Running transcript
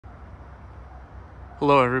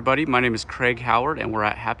Hello everybody, my name is Craig Howard and we're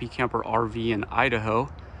at Happy Camper RV in Idaho.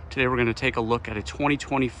 Today we're going to take a look at a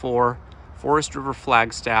 2024 Forest River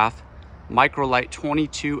Flagstaff Microlite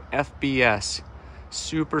 22 FBS.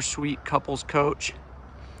 Super sweet couples coach.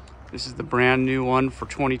 This is the brand new one for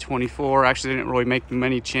 2024. Actually, they didn't really make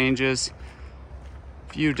many changes.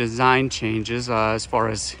 Few design changes as far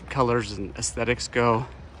as colors and aesthetics go.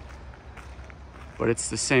 But it's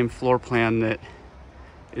the same floor plan that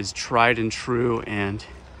is tried and true and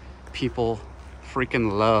people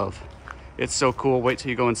freaking love. It's so cool. Wait till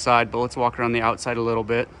you go inside, but let's walk around the outside a little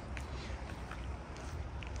bit.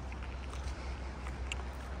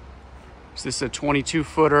 So this is a 22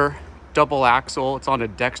 footer double axle. It's on a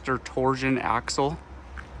Dexter torsion axle.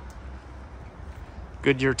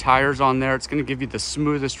 Goodyear tires on there. It's going to give you the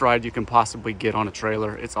smoothest ride you can possibly get on a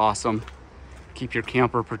trailer. It's awesome. Keep your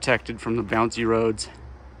camper protected from the bouncy roads.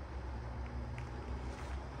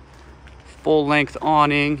 Full length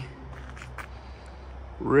awning,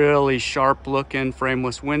 really sharp looking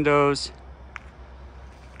frameless windows,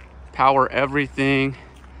 power everything,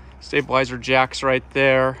 stabilizer jacks right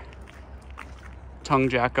there, tongue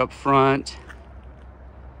jack up front.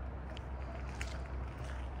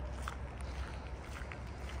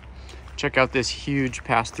 Check out this huge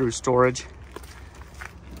pass-through storage.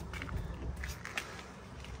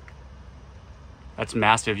 That's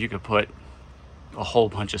massive. You could put a whole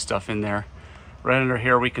bunch of stuff in there. Right under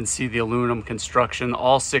here we can see the aluminum construction.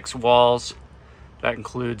 All 6 walls, that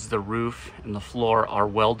includes the roof and the floor, are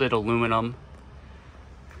welded aluminum.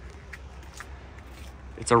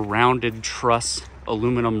 It's a rounded truss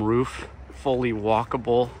aluminum roof, fully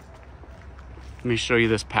walkable. Let me show you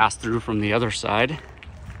this pass through from the other side.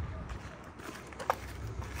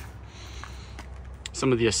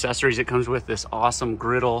 Some of the accessories it comes with: this awesome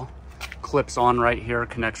griddle, clips on right here,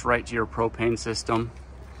 connects right to your propane system.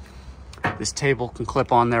 This table can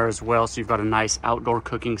clip on there as well, so you've got a nice outdoor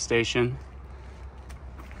cooking station.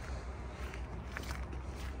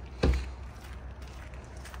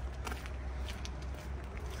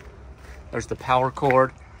 There's the power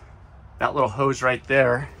cord. That little hose right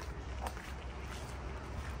there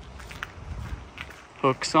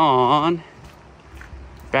hooks on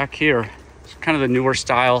back here. It's kind of the newer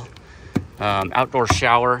style outdoor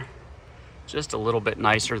shower. Just a little bit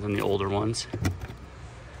nicer than the older ones.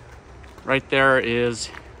 Right there is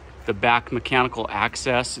the back mechanical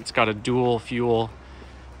access. It's got a dual fuel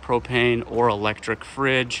propane or electric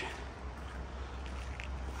fridge.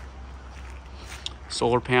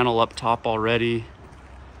 Solar panel up top already.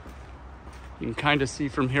 You can kind of see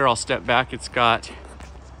from here, I'll step back, it's got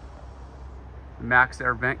max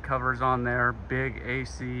air vent covers on there, big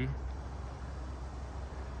AC.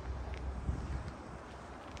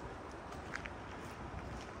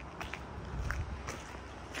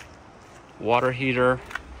 Water heater.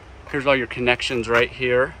 Here's all your connections right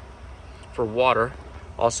here for water.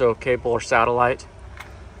 Also cable or satellite.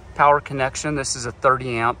 Power connection. This is a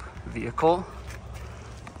 30 amp vehicle.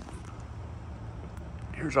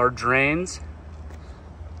 Here's our drains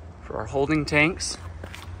for our holding tanks.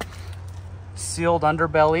 Sealed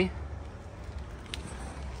underbelly.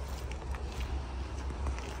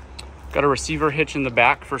 Got a receiver hitch in the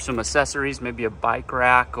back for some accessories, maybe a bike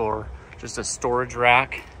rack or just a storage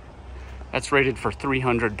rack. That's rated for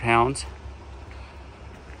 300 pounds.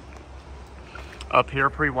 Up here,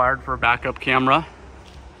 pre-wired for a backup camera.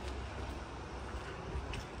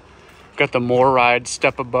 Got the MORride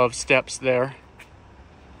step above steps there.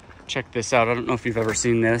 Check this out. I don't know if you've ever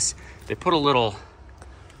seen this. They put a little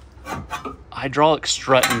hydraulic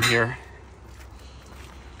strut in here.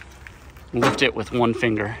 Lift it with one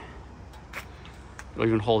finger. It'll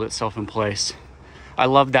even hold itself in place. I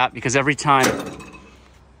love that because every time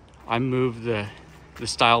I move the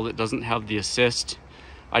style that doesn't have the assist,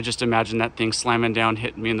 I just imagine that thing slamming down,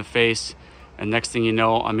 hitting me in the face, and next thing you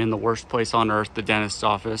know, I'm in the worst place on earth, the dentist's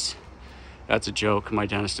office. That's a joke. My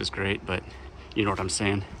dentist is great, but you know what I'm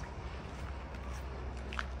saying.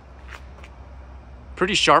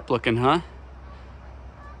 Pretty sharp looking, huh?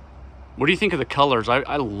 What do you think of the colors?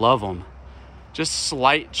 I love them. Just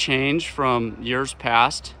slight change from years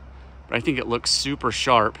past, but I think it looks super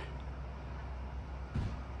sharp.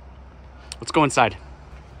 Let's go inside.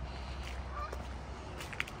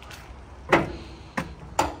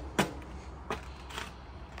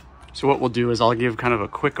 So what we'll do is I'll give kind of a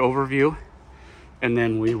quick overview and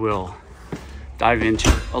then we will dive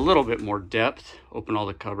into a little bit more depth, open all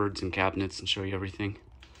the cupboards and cabinets and show you everything.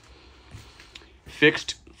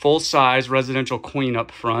 Fixed full-size residential queen up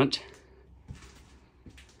front.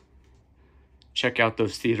 Check out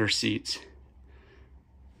those theater seats.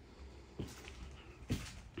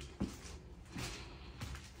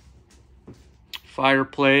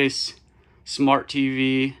 fireplace, smart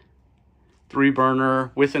TV,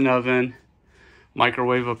 3-burner with an oven,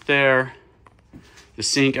 microwave up there, the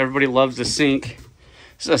sink. Everybody loves the sink.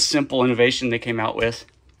 This is a simple innovation they came out with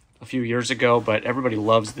a few years ago, but everybody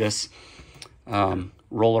loves this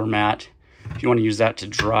roller mat. If you want to use that to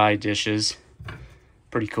dry dishes,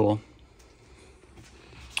 pretty cool.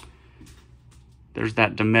 There's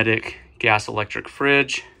that Dometic gas electric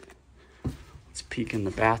fridge. Let's peek in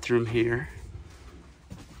the bathroom here.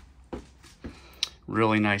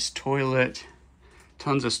 Really nice toilet,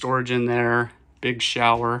 tons of storage in there, big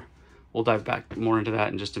shower. We'll dive back more into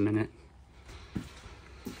that in just a minute.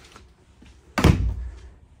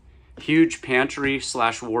 Huge pantry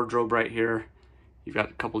 / wardrobe right here. You've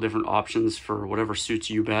got a couple different options for whatever suits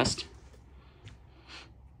you best.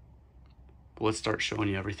 But let's start showing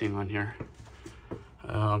you everything on here.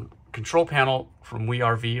 Control panel from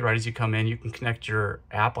WeRV. Right as you come in, you can connect your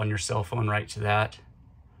app on your cell phone right to that.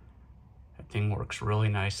 That thing works really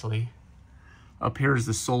nicely. Up here is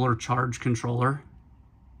the solar charge controller.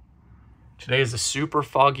 Today is a super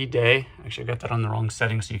foggy day. Actually, I got that on the wrong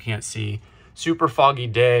setting so you can't see. Super foggy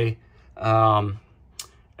day. And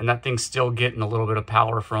that thing's still getting a little bit of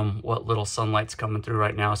power from what little sunlight's coming through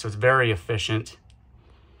right now. So it's very efficient.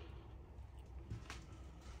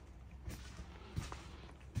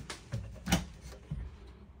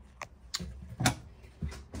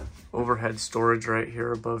 Overhead storage right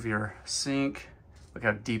here above your sink. Look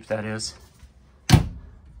how deep that is.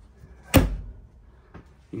 You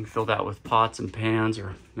can fill that with pots and pans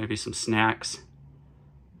or maybe some snacks.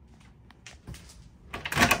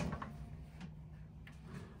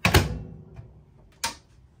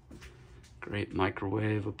 Great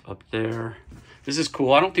microwave up there. This is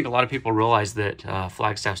cool. I don't think a lot of people realize that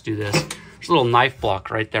Flagstaffs do this. There's a little knife block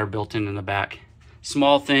right there built in the back.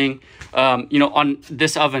 Small thing. You know, on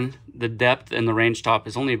this oven, the depth and the range top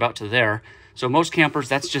is only about to there. So most campers,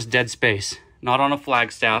 that's just dead space. Not on a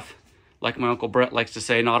Flagstaff. Like my Uncle Brett likes to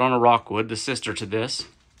say, not on a Rockwood, the sister to this.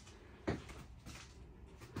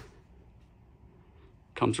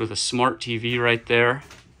 Comes with a smart TV right there.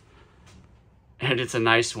 And it's a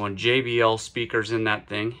nice one. JBL speakers in that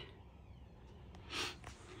thing.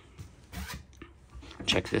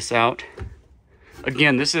 Check this out.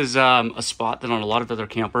 Again, this is a spot that on a lot of other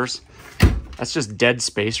campers, that's just dead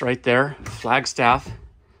space right there. Flagstaff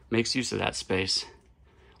makes use of that space.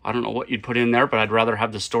 I don't know what you'd put in there, but I'd rather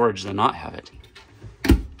have the storage than not have it.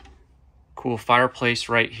 Cool fireplace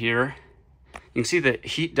right here. You can see the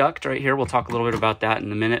heat duct right here. We'll talk a little bit about that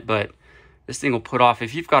in a minute, but this thing will put off,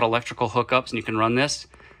 if you've got electrical hookups and you can run this,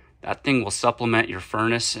 that thing will supplement your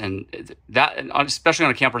furnace. And that, especially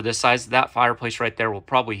on a camper this size, that fireplace right there will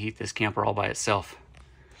probably heat this camper all by itself.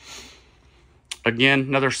 Again,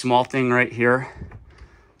 another small thing right here.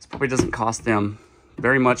 This probably doesn't cost them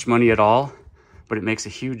very much money at all, but it makes a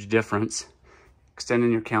huge difference.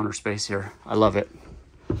 Extending your counter space here. I love it.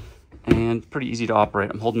 And pretty easy to operate.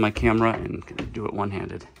 I'm holding my camera and can do it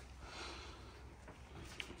one-handed.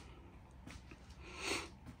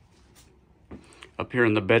 Up here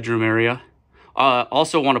in the bedroom area.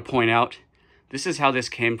 Also want to point out, this is how this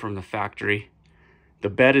came from the factory. The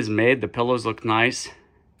bed is made, the pillows look nice.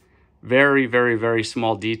 Very, very, very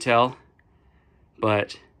small detail,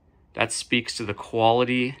 but that speaks to the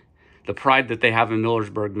quality, the pride that they have in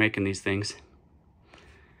Millersburg making these things.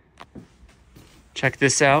 Check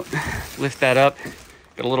this out. Lift that up.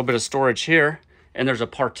 Got a little bit of storage here, and there's a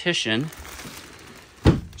partition.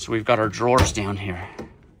 So we've got our drawers down here.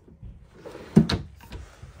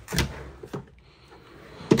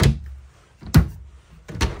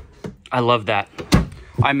 I love that.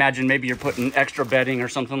 I imagine maybe you're putting extra bedding or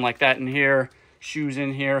something like that in here, shoes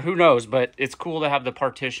in here, who knows, but it's cool to have the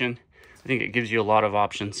partition. I think it gives you a lot of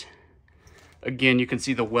options. Again, you can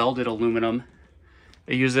see the welded aluminum.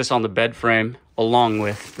 They use this on the bed frame along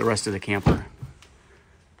with the rest of the camper.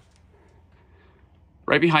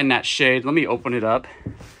 Right behind that shade, let me open it up.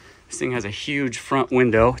 This thing has a huge front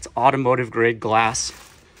window. It's automotive grade glass.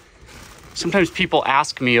 Sometimes people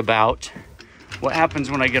ask me about what happens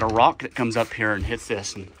when I get a rock that comes up here and hits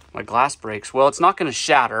this and my glass breaks. Well, it's not going to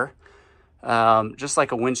shatter, just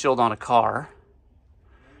like a windshield on a car.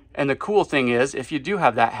 And the cool thing is, if you do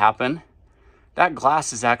have that happen, that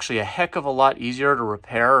glass is actually a heck of a lot easier to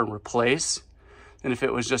repair and replace than if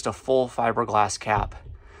it was just a full fiberglass cap.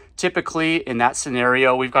 Typically, in that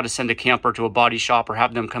scenario, we've got to send a camper to a body shop or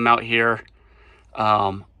have them come out here.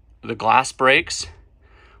 The glass breaks.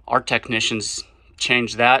 Our technicians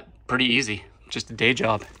change that pretty easy. Just a day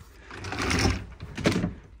job.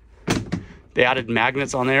 They added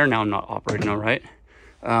magnets on there. Now I'm not operating all right,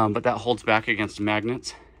 but that holds back against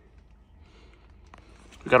magnets.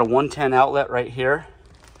 We've got a 110 outlet right here.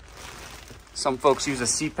 Some folks use a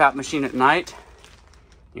CPAP machine at night.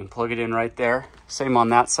 You can plug it in right there. Same on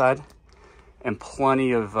that side. And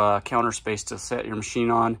plenty of counter space to set your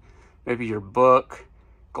machine on. Maybe your book,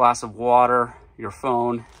 glass of water, your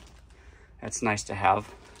phone. That's nice to have.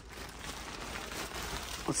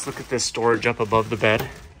 Let's look at this storage up above the bed.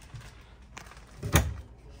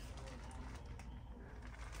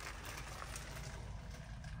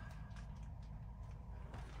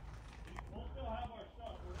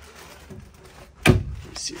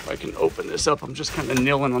 Let's see if I can open this up. I'm just kind of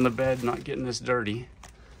kneeling on the bed, not getting this dirty.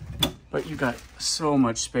 But you got so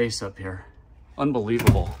much space up here.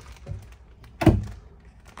 Unbelievable.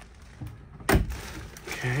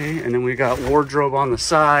 Okay, and then we got wardrobe on the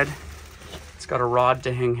side. It's got a rod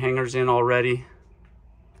to hang hangers in already.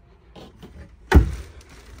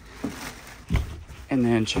 And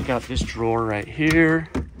then check out this drawer right here.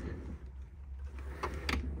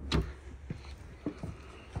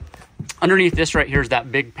 Underneath this right here is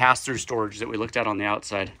that big pass-through storage that we looked at on the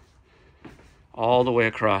outside. All the way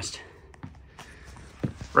across.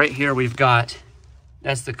 Right here we've got,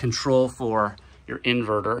 that's the control for your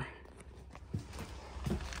inverter.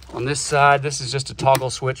 On this side, this is just a toggle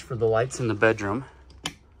switch for the lights in the bedroom.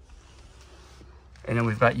 And then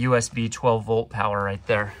we've got USB 12 volt power right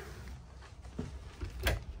there.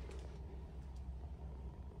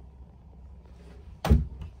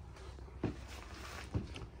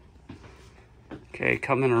 Okay,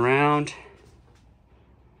 coming around.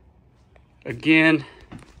 Again,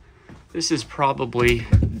 this is probably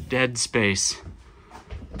dead space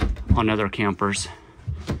on other campers.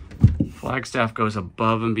 Flagstaff goes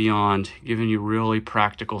above and beyond, giving you really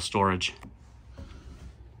practical storage.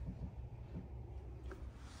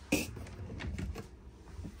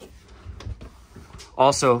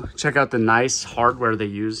 Also, check out the nice hardware they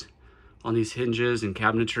use on these hinges and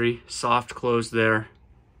cabinetry. Soft close there.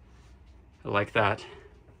 I like that.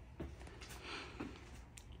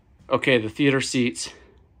 Okay, the theater seats,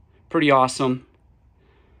 pretty awesome.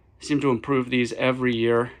 Seem to improve these every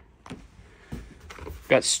year.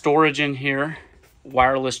 Got storage in here,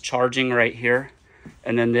 wireless charging right here.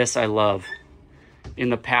 And then this I love. In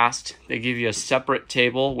the past, they give you a separate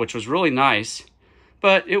table, which was really nice,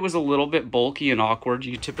 but it was a little bit bulky and awkward.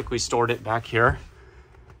 You typically stored it back here.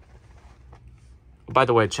 By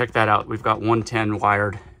the way, check that out. We've got 110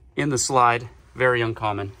 wired in the slide, very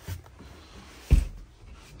uncommon.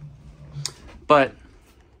 But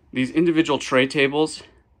these individual tray tables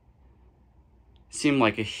seem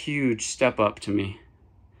like a huge step up to me.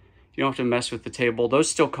 You don't have to mess with the table. Those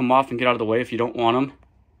still come off and get out of the way if you don't want them.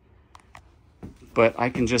 But I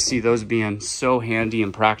can just see those being so handy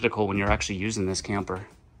and practical when you're actually using this camper.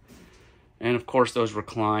 And of course those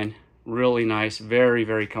recline. Really nice, very,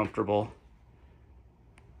 very comfortable.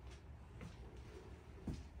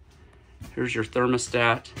 Here's your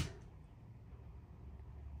thermostat.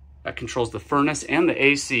 That controls the furnace and the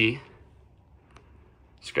AC.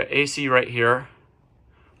 It's got AC right here,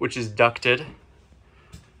 which is ducted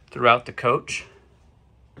throughout the coach.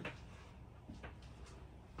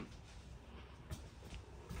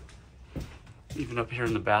 Even up here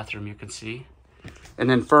in the bathroom you can see. And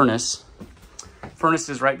then furnace. Furnace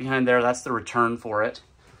is right behind there. That's the return for it.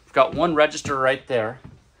 We've got one register right there.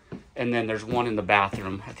 And then there's one in the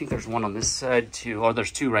bathroom. I think there's one on this side too. Oh,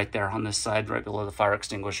 there's two right there on this side, right below the fire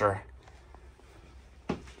extinguisher.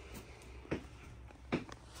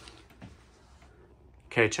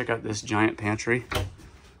 Okay, check out this giant pantry.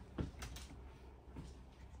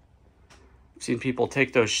 I've seen people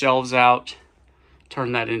take those shelves out,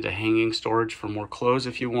 turn that into hanging storage for more clothes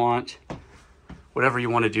if you want. Whatever you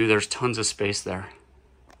want to do, there's tons of space there.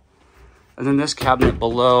 And then this cabinet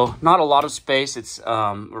below, not a lot of space, it's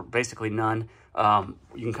or basically none. You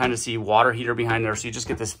can kind of see water heater behind there, so you just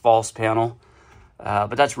get this false panel.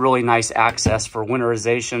 But that's really nice access for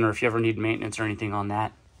winterization or if you ever need maintenance or anything on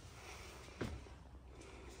that.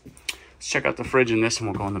 Let's check out the fridge in this and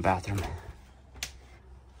we'll go in the bathroom.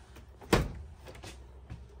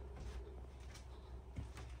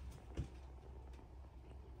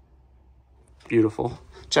 Beautiful.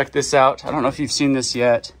 Check this out. I don't know if you've seen this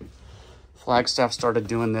yet. Flagstaff started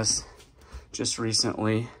doing this just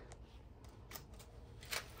recently.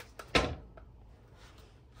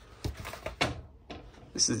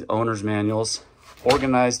 This is the owner's manuals.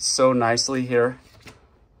 Organized so nicely here.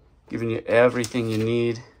 Giving you everything you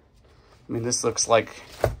need. I mean, this looks like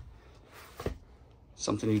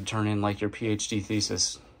something you'd turn in like your PhD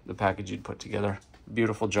thesis, the package you'd put together.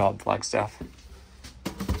 Beautiful job, Flagstaff.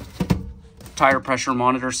 Tire pressure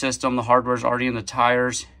monitor system. The hardware's already in the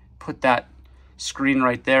tires. Put that screen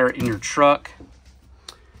right there in your truck.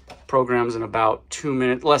 programs in about 2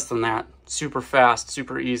 minutes, less than that. Super fast,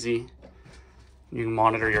 super easy. You can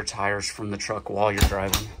monitor your tires from the truck while you're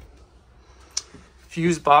driving.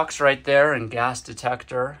 Fuse box right there and gas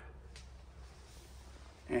detector.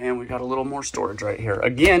 And we got a little more storage right here.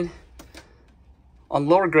 Again, on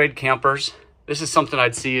lower grade campers, this is something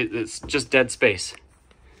I'd see, it's just dead space.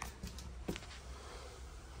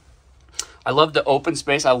 I love the open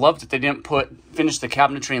space. I love that they didn't finish the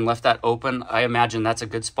cabinetry and left that open. I imagine that's a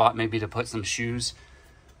good spot maybe to put some shoes.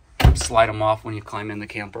 Slide them off when you climb in the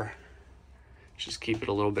camper. Just keep it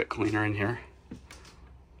a little bit cleaner in here.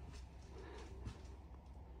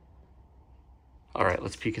 All right,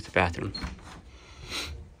 let's peek at the bathroom.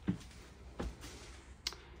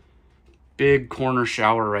 Big corner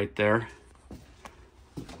shower right there.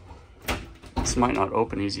 This might not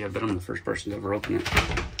open easy. I bet I'm the first person to ever open it.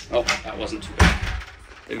 Oh, that wasn't too bad.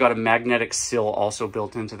 They've got a magnetic seal also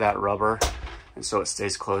built into that rubber, and so it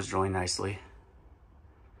stays closed really nicely.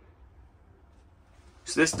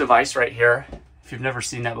 So this device right here, if you've never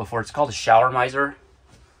seen that before, it's called a shower miser.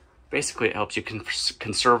 Basically, it helps you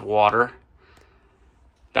conserve water.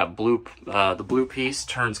 That the blue piece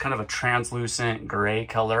turns kind of a translucent gray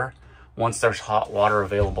color once there's hot water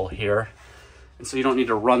available here. And so you don't need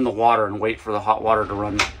to run the water and wait for the hot water to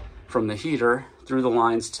run from the heater through the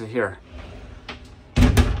lines to here.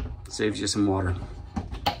 Saves you some water.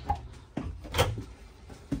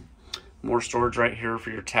 More storage right here for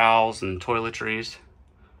your towels and toiletries.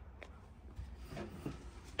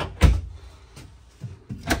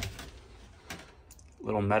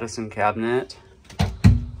 Little medicine cabinet.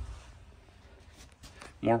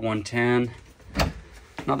 More 110.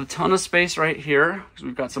 Not a ton of space right here because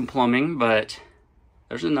we've got some plumbing, but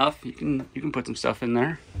there's enough. You can put some stuff in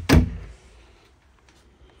there.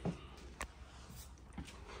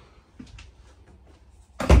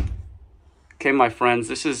 Okay, my friends,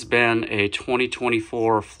 this has been a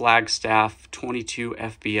 2024 Flagstaff 22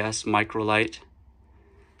 FBS Microlite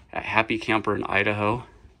at Happy Camper in Idaho.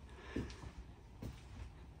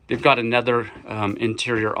 They've got another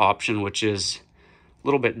interior option, which is a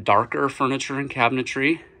little bit darker furniture and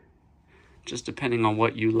cabinetry, just depending on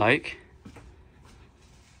what you like.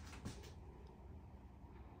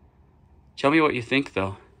 Tell me what you think,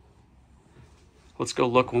 though. Let's go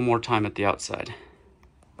look one more time at the outside.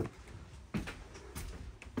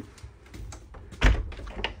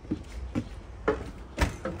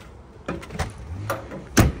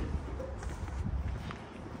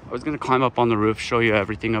 I was going to climb up on the roof, show you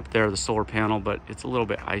everything up there, the solar panel, but it's a little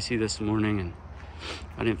bit icy this morning and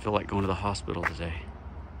I didn't feel like going to the hospital today.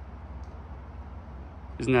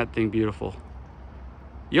 Isn't that thing beautiful?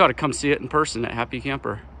 You ought to come see it in person at Happy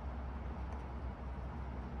Camper.